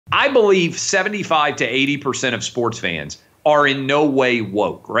I believe 75 to 80% of sports fans are in no way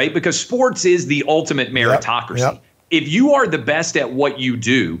woke, right? Because sports is the ultimate meritocracy. Yep. If you are the best at what you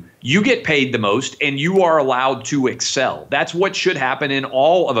do, you get paid the most and you are allowed to excel. That's what should happen in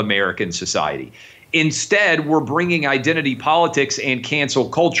all of American society. Instead, we're bringing identity politics and cancel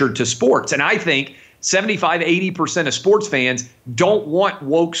culture to sports. And I think 75, 80% of sports fans don't want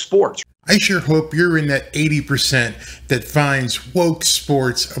woke sports. I sure hope you're in that 80% that finds woke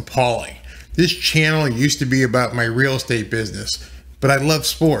sports appalling. This channel used to be about my real estate business, but I love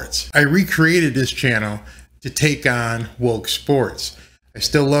sports. I recreated this channel to take on woke sports. I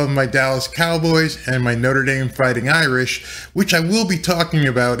still love my Dallas Cowboys and my Notre Dame Fighting Irish, which I will be talking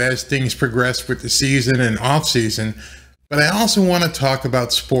about as things progress with the season and off season, but I also want to talk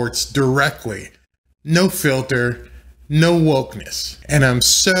about sports directly. No filter, no wokeness. And I'm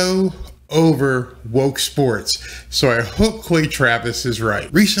so over woke sports, so I hope Clay Travis is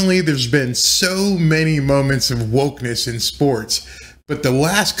right. Recently, there's been so many moments of wokeness in sports, but the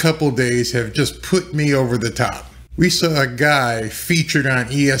last couple days have just put me over the top. We saw a guy featured on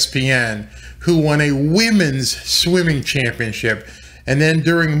ESPN who won a women's swimming championship, and then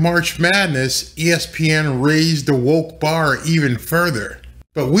during March Madness, ESPN raised the woke bar even further.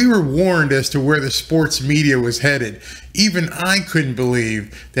 But we were warned as to where the sports media was headed. Even I couldn't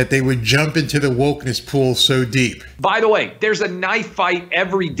believe that they would jump into the wokeness pool so deep. By the way, there's a knife fight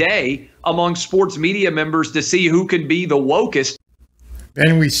every day among sports media members to see who can be the wokest.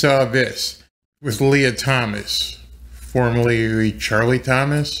 Then we saw this with Leah Thomas, formerly Charlie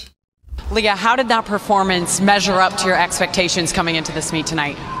Thomas. Leah, how did that performance measure up to your expectations coming into this meet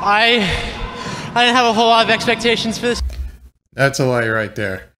tonight? I didn't have a whole lot of expectations for this. That's a lie right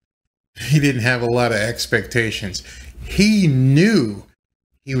there. He didn't have a lot of expectations. He knew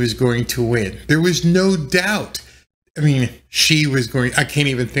he was going to win. There was no doubt. I mean, I can't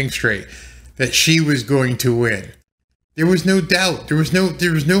even think straight, that she was going to win. There was no doubt. There was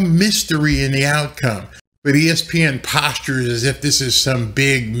no mystery in the outcome. But ESPN postures as if this is some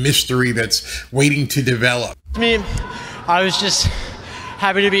big mystery that's waiting to develop. I mean, I was just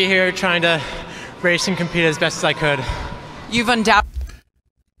happy to be here, trying to race and compete as best as I could. You've undoubtedly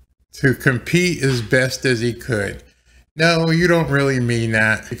to compete as best as he could. No, you don't really mean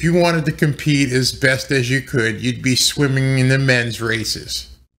that. If you wanted to compete as best as you could, you'd be swimming in the men's races.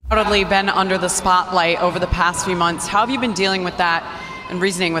 Been under the spotlight over the past few months. How have you been dealing with that and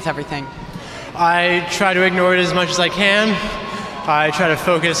reasoning with everything? I try to ignore it as much as I can. I try to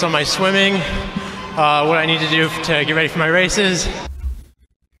focus on my swimming, what I need to do to get ready for my races.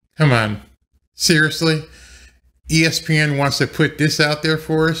 Come on, seriously? ESPN wants to put this out there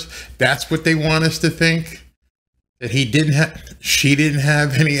for us? That's what they want us to think? That she didn't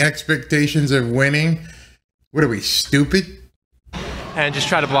have any expectations of winning? What are we, stupid? And just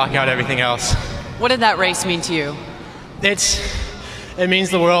try to block out everything else. What did that race mean to you? It means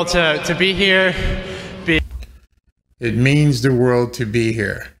the world to be here. It means the world to be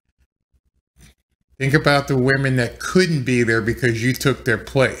here. Think about the women that couldn't be there because you took their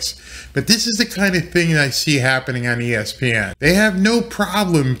place. But this is the kind of thing that I see happening on ESPN. They have no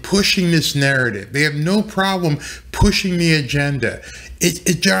problem pushing this narrative. They have no problem pushing the agenda.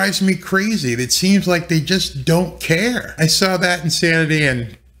 It drives me crazy. It seems like they just don't care. I saw that insanity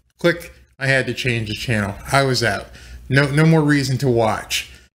and click, I had to change the channel. I was out. No more reason to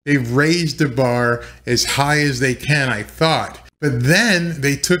watch. They've raised the bar as high as they can, I thought. But then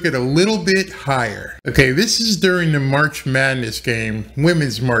they took it a little bit higher. Okay, this is during the March Madness game,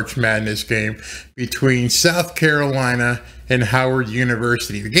 women's March Madness game between South Carolina and Howard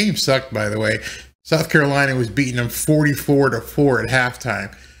University. The game sucked, by the way. South Carolina was beating them 44-4 at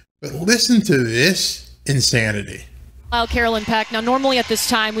halftime. But listen to this insanity. Carolyn Peck. Now, normally at this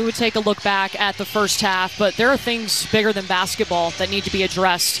time, we would take a look back at the first half, but there are things bigger than basketball that need to be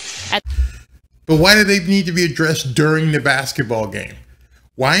addressed. But why do they need to be addressed during the basketball game?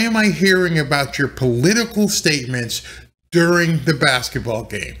 Why am I hearing about your political statements during the basketball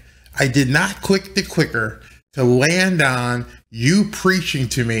game? I did not click the clicker to land on you preaching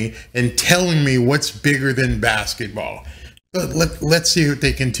to me and telling me what's bigger than basketball. But let's see what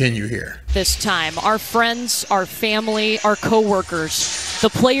they continue here. This time, our friends, our family, our coworkers, the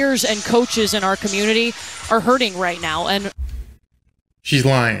players and coaches in our community are hurting right now. And she's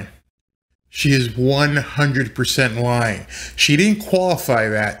lying. She is 100% lying. She didn't qualify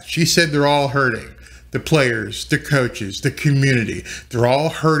that. She said they're all hurting. The players, the coaches, the community, they're all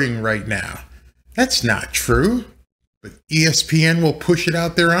hurting right now. That's not true. But ESPN will push it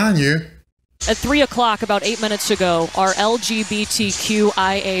out there on you. At 3 o'clock, about 8 minutes ago, our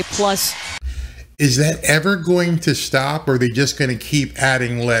LGBTQIA+. Is that ever going to stop, or are they just going to keep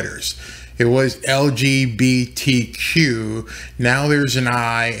adding letters? It was LGBTQ. Now there's an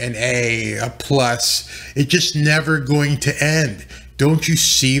I, an A, a plus. It's just never going to end. Don't you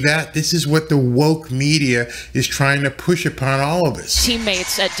see that? This is what the woke media is trying to push upon all of us.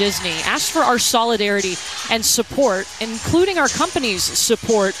 Teammates at Disney asked for our solidarity and support, including our company's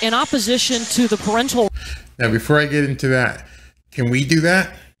support in opposition to the parental. Now, before I get into that, can we do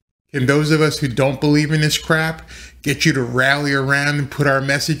that? Can those of us who don't believe in this crap get you to rally around and put our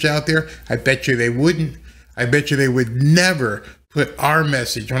message out there? I bet you they wouldn't. I bet you they would never put our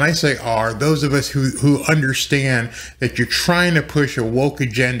message. When I say our, those of us who understand that you're trying to push a woke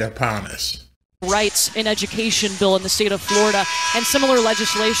agenda upon us. Rights in education bill in the state of Florida and similar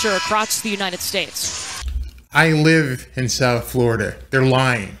legislation across the United States. I live in South Florida. They're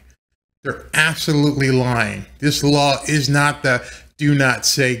lying. They're absolutely lying. This law is not the do not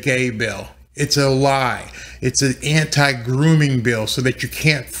say gay bill. It's a lie. It's an anti-grooming bill so that you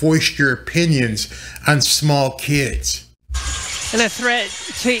can't voice your opinions on small kids. And a threat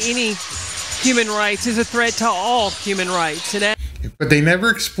to any human rights is a threat to all human rights. But they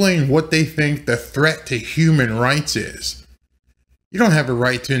never explain what they think the threat to human rights is. You don't have a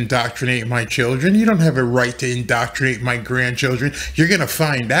right to indoctrinate my children. You don't have a right to indoctrinate my grandchildren. You're going to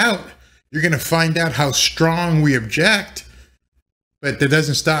find out. You're going to find out how strong we object. But that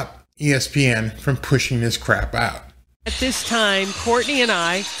doesn't stop ESPN from pushing this crap out. At this time, Courtney and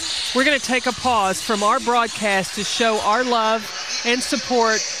I, we're going to take a pause from our broadcast to show our love and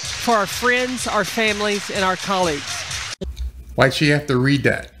support for our friends, our families, and our colleagues. Why'd she have to read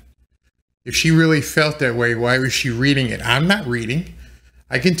that? If she really felt that way, why was she reading it? I'm not reading.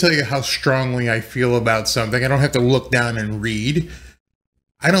 I can tell you how strongly I feel about something. I don't have to look down and read.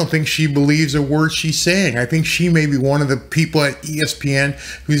 I don't think she believes a word she's saying. I think she may be one of the people at ESPN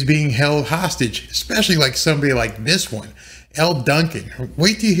who's being held hostage, especially like somebody like this one, Elle Duncan.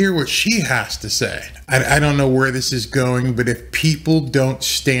 Wait till you hear what she has to say. I don't know where this is going, but if people don't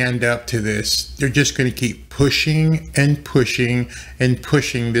stand up to this, they're just going to keep pushing and pushing and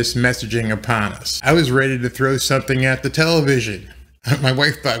pushing this messaging upon us. I was ready to throw something at the television. My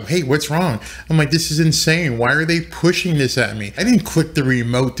wife thought, hey, what's wrong? I'm like, this is insane. Why are they pushing this at me? I didn't click the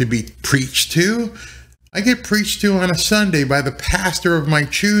remote to be preached to. I get preached to on a Sunday by the pastor of my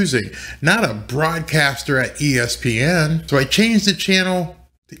choosing, not a broadcaster at ESPN. So I changed the channel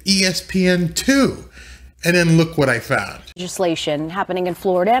to ESPN2. And then look what I found. Legislation happening in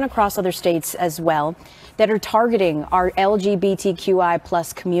Florida and across other states as well that are targeting our LGBTQI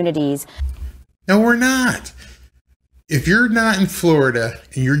plus communities. No, we're not. If you're not in Florida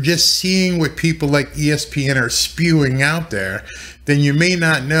and you're just seeing what people like ESPN are spewing out there, then you may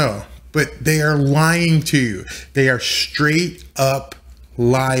not know, but they are lying to you. They are straight up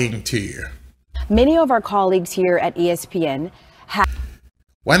lying to you. Many of our colleagues here at ESPN have...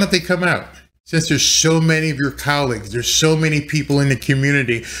 Why don't they come out? Since there's so many of your colleagues, there's so many people in the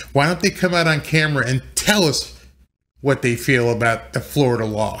community, why don't they come out on camera and tell us what they feel about the Florida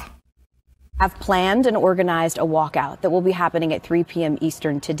law? Have planned and organized a walkout that will be happening at 3 p.m.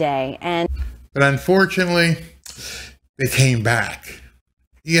 Eastern today. But unfortunately, they came back.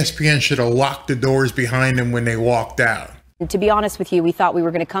 ESPN should have locked the doors behind them when they walked out. To be honest with you, we thought we were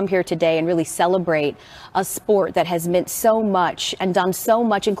going to come here today and really celebrate a sport that has meant so much and done so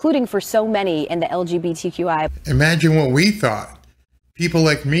much, including for so many in the LGBTQI. Imagine what we thought. People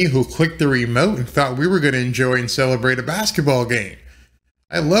like me who clicked the remote and thought we were going to enjoy and celebrate a basketball game.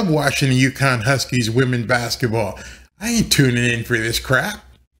 I love watching the UConn Huskies women basketball. I ain't tuning in for this crap.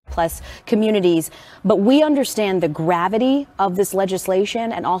 Plus communities, but we understand the gravity of this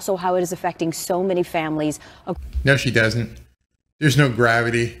legislation and also how it is affecting so many families. No, she doesn't. There's no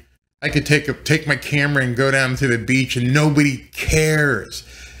gravity. I could take my camera and go down to the beach and nobody cares.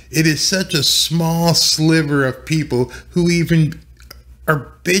 It is such a small sliver of people who even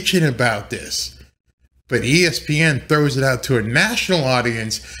are bitching about this. But ESPN throws it out to a national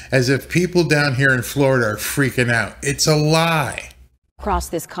audience as if people down here in Florida are freaking out. It's a lie. Across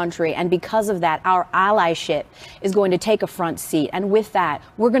this country, and because of that, our allyship is going to take a front seat. And with that,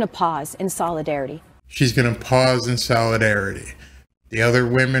 we're going to pause in solidarity. She's going to pause in solidarity. The other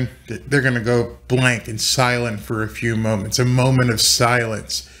women, they're going to go blank and silent for a few moments, a moment of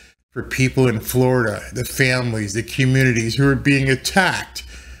silence for people in Florida, the families, the communities who are being attacked.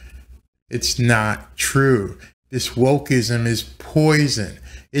 It's not true. This wokeism is poison.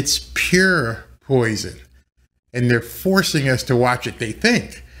 It's pure poison. And they're forcing us to watch it, they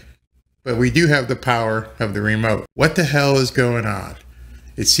think. But we do have the power of the remote. What the hell is going on?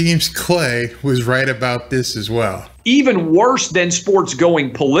 It seems Clay was right about this as well. Even worse than sports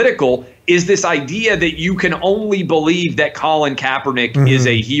going political is this idea that you can only believe that Colin Kaepernick is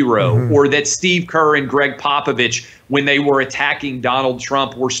a hero, or that Steve Kerr and Greg Popovich, when they were attacking Donald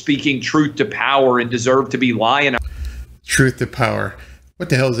Trump, were speaking truth to power and deserve to be lionized. Truth to power. What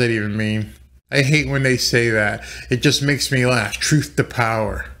the hell does that even mean? I hate when they say that. It just makes me laugh. Truth to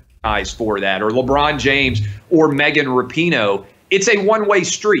power. For that, or LeBron James or Megan Rapinoe. It's a one-way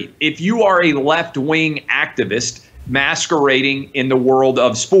street. If you are a left-wing activist masquerading in the world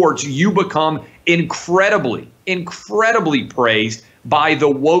of sports, you become incredibly praised by the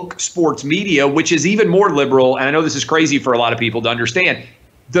woke sports media, which is even more liberal. And I know this is crazy for a lot of people to understand.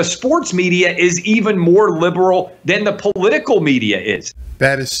 The sports media is even more liberal than the political media is.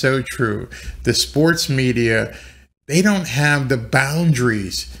 That is so true. The sports media, they don't have the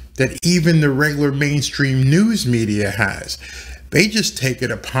boundaries that even the regular mainstream news media has. They just take it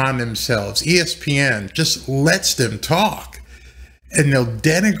upon themselves. ESPN just lets them talk, and they'll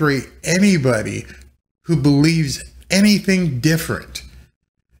denigrate anybody who believes anything different.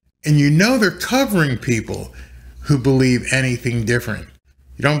 And you know they're covering people who believe anything different.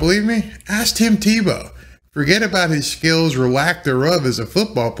 You don't believe me? Ask Tim Tebow. Forget about his skills or lack thereof as a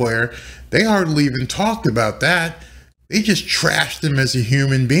football player. They hardly even talked about that. They just trashed him as a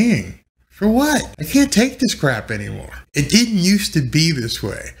human being. For what? I can't take this crap anymore. It didn't used to be this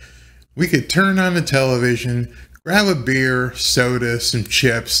way. We could turn on the television, grab a beer, soda, some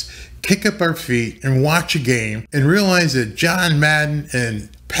chips, kick up our feet, and watch a game, and realize that John Madden and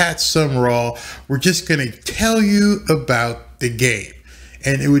Pat Summerall were just going to tell you about the game.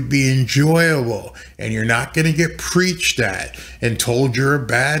 And it would be enjoyable, and you're not going to get preached at and told you're a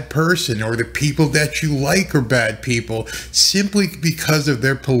bad person, or the people that you like are bad people simply because of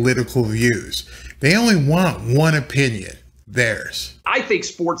their political views. They only want one opinion, theirs. I think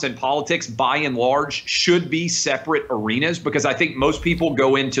sports and politics, by and large, should be separate arenas, because I think most people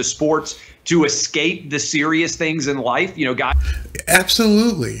go into sports to escape the serious things in life. You know, guys.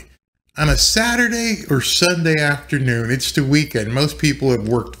 Absolutely. On a Saturday or Sunday afternoon, it's the weekend. Most people have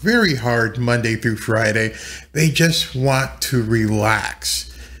worked very hard Monday through Friday. They just want to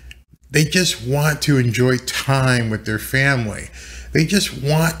relax. They just want to enjoy time with their family. They just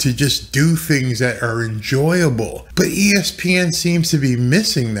want to just do things that are enjoyable. But ESPN seems to be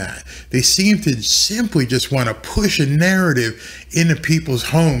missing that. They seem to simply just want to push a narrative into people's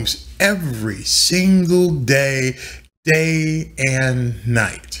homes every single day, day and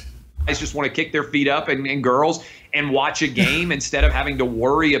night. Guys just want to kick their feet up, and girls, and watch a game instead of having to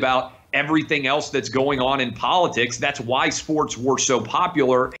worry about everything else that's going on in politics. That's why sports were so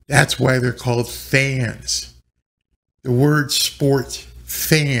popular. That's why they're called fans. The word sports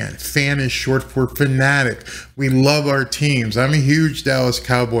fan. Fan is short for fanatic. We love our teams. I'm a huge Dallas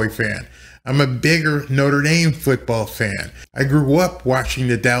Cowboy fan. I'm a bigger Notre Dame football fan. I grew up watching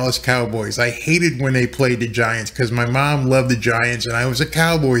the Dallas Cowboys. I hated when they played the Giants because my mom loved the Giants and I was a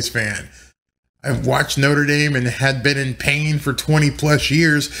Cowboys fan. I've watched Notre Dame and had been in pain for 20 plus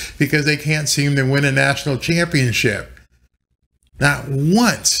years because they can't seem to win a national championship. Not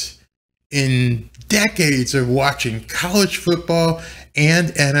once in decades of watching college football and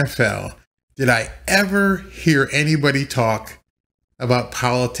NFL did I ever hear anybody talk about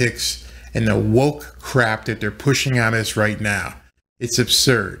politics and the woke crap that they're pushing on us right now. It's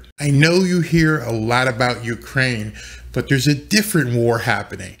absurd. I know you hear a lot about Ukraine, but there's a different war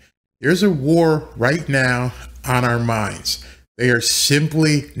happening. There's a war right now on our minds. They are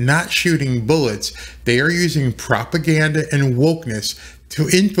simply not shooting bullets. They are using propaganda and wokeness to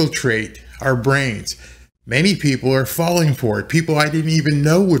infiltrate our brains. Many people are falling for it. People I didn't even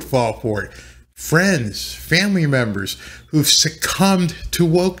know would fall for it. Friends, family members who've succumbed to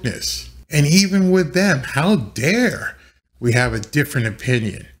wokeness. And even with them, how dare we have a different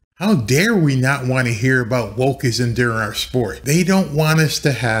opinion? How dare we not want to hear about wokeism during our sport? They don't want us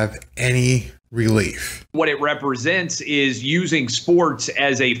to have any relief. What it represents is using sports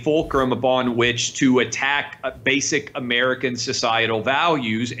as a fulcrum upon which to attack basic American societal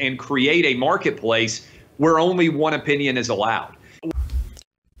values and create a marketplace where only one opinion is allowed.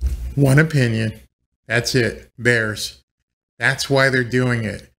 One opinion. That's it. Theirs. That's why they're doing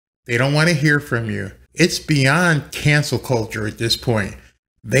it. They don't want to hear from you. It's beyond cancel culture at this point.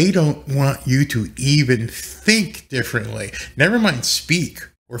 They don't want you to even think differently. Never mind speak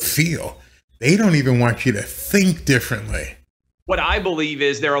or feel. They don't even want you to think differently. What I believe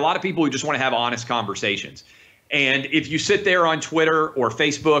is there are a lot of people who just want to have honest conversations. And if you sit there on Twitter or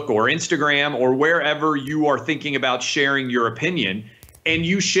Facebook or Instagram or wherever you are thinking about sharing your opinion, and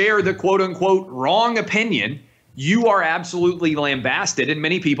you share the quote unquote wrong opinion, you are absolutely lambasted, and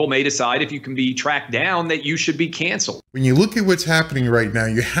many people may decide if you can be tracked down that you should be canceled. When you look at what's happening right now,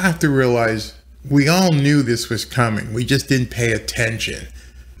 you have to realize we all knew this was coming. We just didn't pay attention.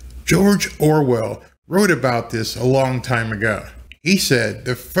 George Orwell wrote about this a long time ago. He said,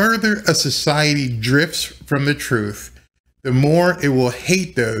 the further a society drifts from the truth, the more it will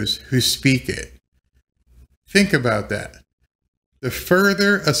hate those who speak it. Think about that. The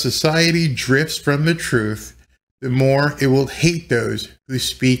further a society drifts from the truth, the more it will hate those who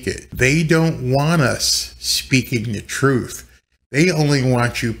speak it. They don't want us speaking the truth. They only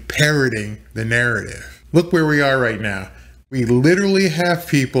want you parroting the narrative. Look where we are right now. We literally have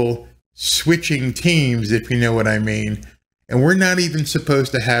people switching teams, if you know what I mean, and we're not even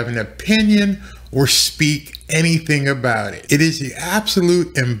supposed to have an opinion or speak anything about it. It is the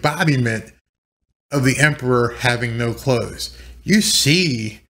absolute embodiment of the emperor having no clothes. You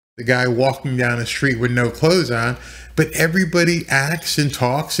see the guy walking down the street with no clothes on, but everybody acts and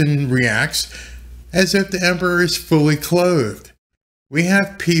talks and reacts as if the emperor is fully clothed. We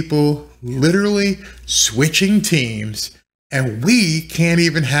have people literally switching teams, and we can't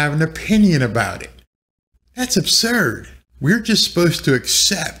even have an opinion about it. That's absurd. We're just supposed to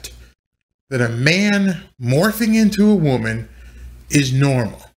accept that a man morphing into a woman is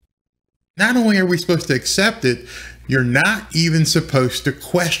normal. Not only are we supposed to accept it, you're not even supposed to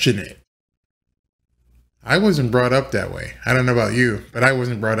question it. I wasn't brought up that way. I don't know about you, but I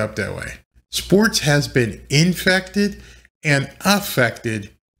wasn't brought up that way. Sports has been infected and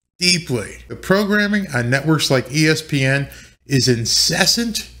affected deeply. The programming on networks like ESPN is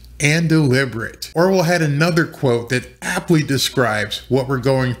incessant and deliberate. Orwell had another quote that aptly describes what we're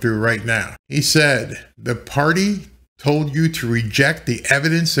going through right now. He said, "The party told you to reject the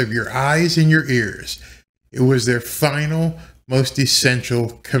evidence of your eyes and your ears. It was their final, most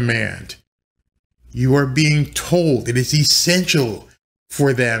essential command. You are being told it is essential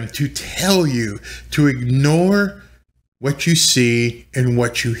for them to tell you to ignore what you see and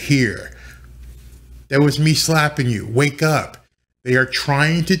what you hear." That was me slapping you. Wake up. They are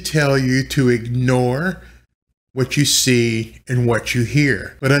trying to tell you to ignore what you see and what you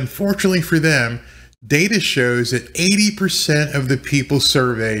hear. But unfortunately for them, data shows that 80% of the people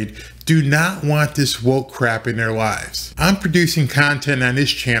surveyed do not want this woke crap in their lives. I'm producing content on this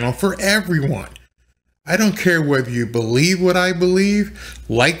channel for everyone. I don't care whether you believe what I believe,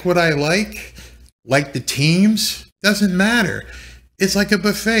 like what I like the teams, doesn't matter. It's like a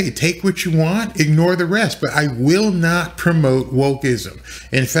buffet. Take what you want, ignore the rest. But I will not promote wokeism.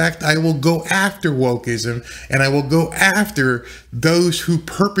 In fact, I will go after wokeism, and I will go after those who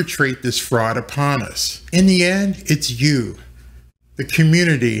perpetrate this fraud upon us. In the end, it's you, the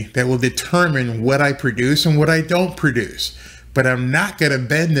community, that will determine what I produce and what I don't produce. But I'm not going to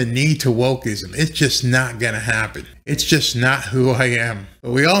bend the knee to wokeism. It's just not going to happen. It's just not who I am.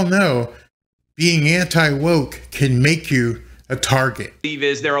 But we all know being anti-woke can make you a target.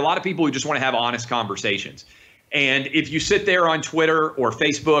 Is there are a lot of people who just want to have honest conversations. And if you sit there on Twitter or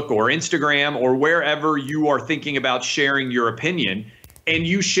Facebook or Instagram or wherever you are thinking about sharing your opinion, and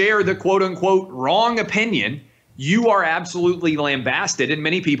you share the quote unquote wrong opinion, you are absolutely lambasted. And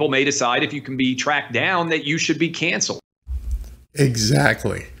many people may decide if you can be tracked down that you should be canceled.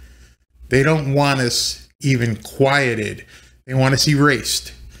 Exactly. They don't want us even quieted. They want us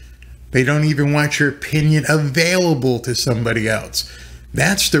erased. They don't even want your opinion available to somebody else.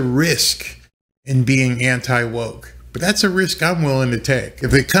 That's the risk in being anti-woke. But that's a risk I'm willing to take.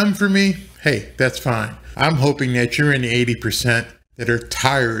 If they come for me, hey, that's fine. I'm hoping that you're in the 80% that are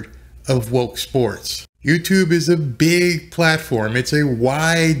tired of woke sports. YouTube is a big platform. It's a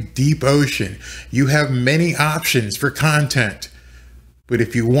wide, deep ocean. You have many options for content. But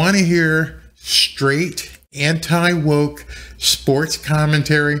if you want to hear straight anti-woke sports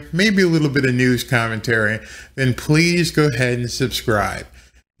commentary, maybe a little bit of news commentary, then please go ahead and subscribe.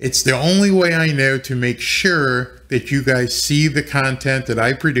 It's the only way I know to make sure that you guys see the content that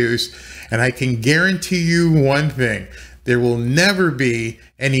I produce, and I can guarantee you one thing: there will never be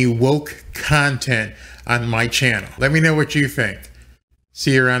any woke content on my channel. Let me know what you think.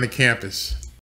 See you around the campus.